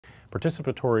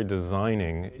Participatory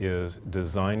designing is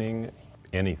designing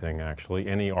anything actually,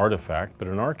 any artifact, but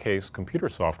in our case, computer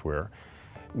software,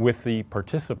 with the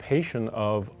participation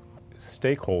of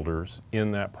stakeholders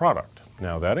in that product.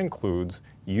 Now that includes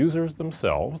users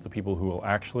themselves, the people who will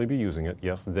actually be using it.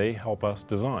 Yes, they help us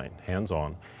design,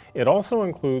 hands-on. It also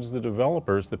includes the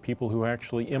developers, the people who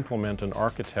actually implement and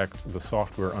architect the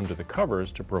software under the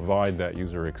covers to provide that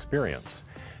user experience.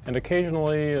 And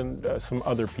occasionally some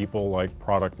other people like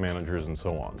product managers and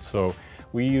so on. So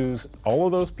we use all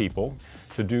of those people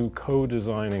to do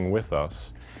co-designing with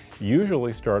us,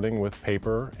 usually starting with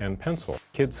paper and pencil.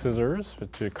 Kid scissors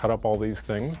to cut up all these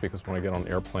things, because when I get on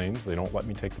airplanes they don't let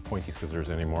me take the pointy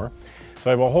scissors anymore. So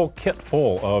I have a whole kit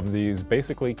full of these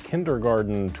basically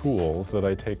kindergarten tools that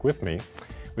I take with me.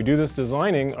 We do this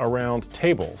designing around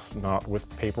tables, not with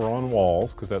paper on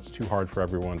walls, because that's too hard for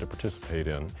everyone to participate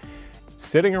in.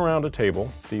 Sitting around a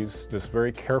table, this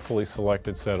very carefully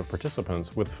selected set of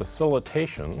participants with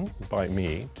facilitation by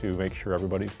me to make sure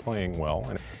everybody's playing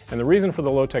well. And the reason for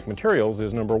the low-tech materials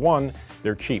is, number one,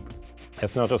 they're cheap.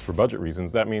 It's not just for budget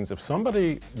reasons. That means if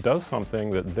somebody does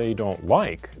something that they don't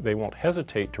like, they won't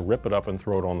hesitate to rip it up and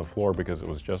throw it on the floor because it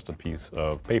was just a piece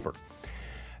of paper.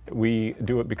 We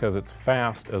do it because it's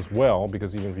fast as well,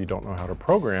 because even if you don't know how to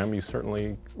program, you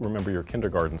certainly remember your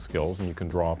kindergarten skills and you can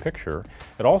draw a picture.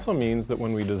 It also means that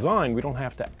when we design, we don't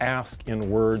have to ask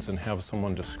in words and have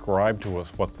someone describe to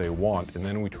us what they want, and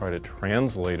then we try to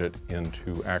translate it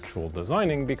into actual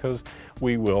designing, because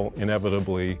we will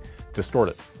inevitably distort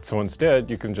it. So instead,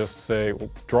 you can just say, well,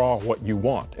 draw what you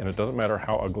want, and it doesn't matter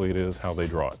how ugly it is, how they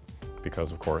draw it.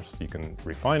 Because of course you can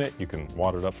refine it, you can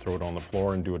wad it up, throw it on the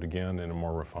floor, and do it again in a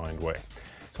more refined way.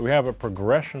 So we have a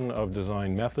progression of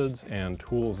design methods and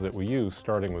tools that we use,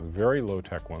 starting with very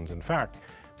low-tech ones. In fact,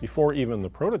 before even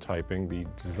the prototyping, the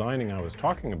designing I was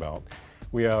talking about,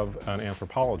 we have an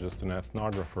anthropologist, an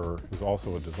ethnographer, who's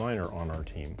also a designer on our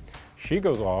team. She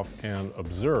goes off and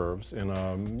observes in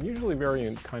a usually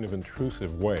very kind of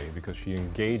intrusive way, because she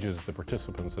engages the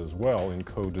participants as well in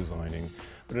co-designing,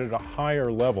 but at a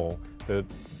higher level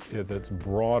that's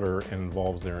broader and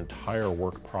involves their entire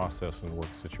work process and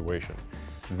work situation.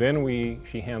 Then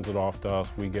she hands it off to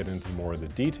us, we get into more of the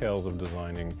details of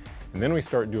designing, and then we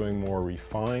start doing more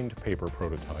refined paper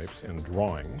prototypes and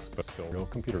drawings, but still real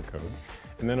computer code.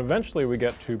 And then eventually we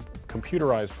get to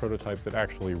computerized prototypes that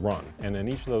actually run. And in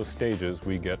each of those stages,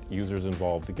 we get users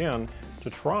involved again to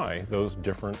try those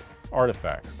different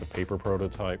artifacts. The paper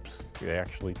prototypes, we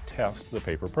actually test the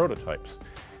paper prototypes,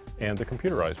 and the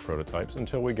computerized prototypes,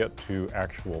 until we get to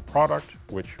actual product,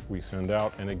 which we send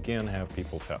out and again have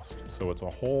people test. So it's a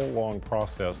whole long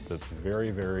process that's very,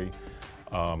 very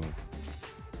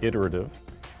iterative.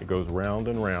 It goes round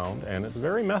and round, and it's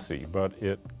very messy, but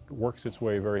it works its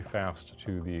way very fast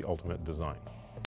to the ultimate design.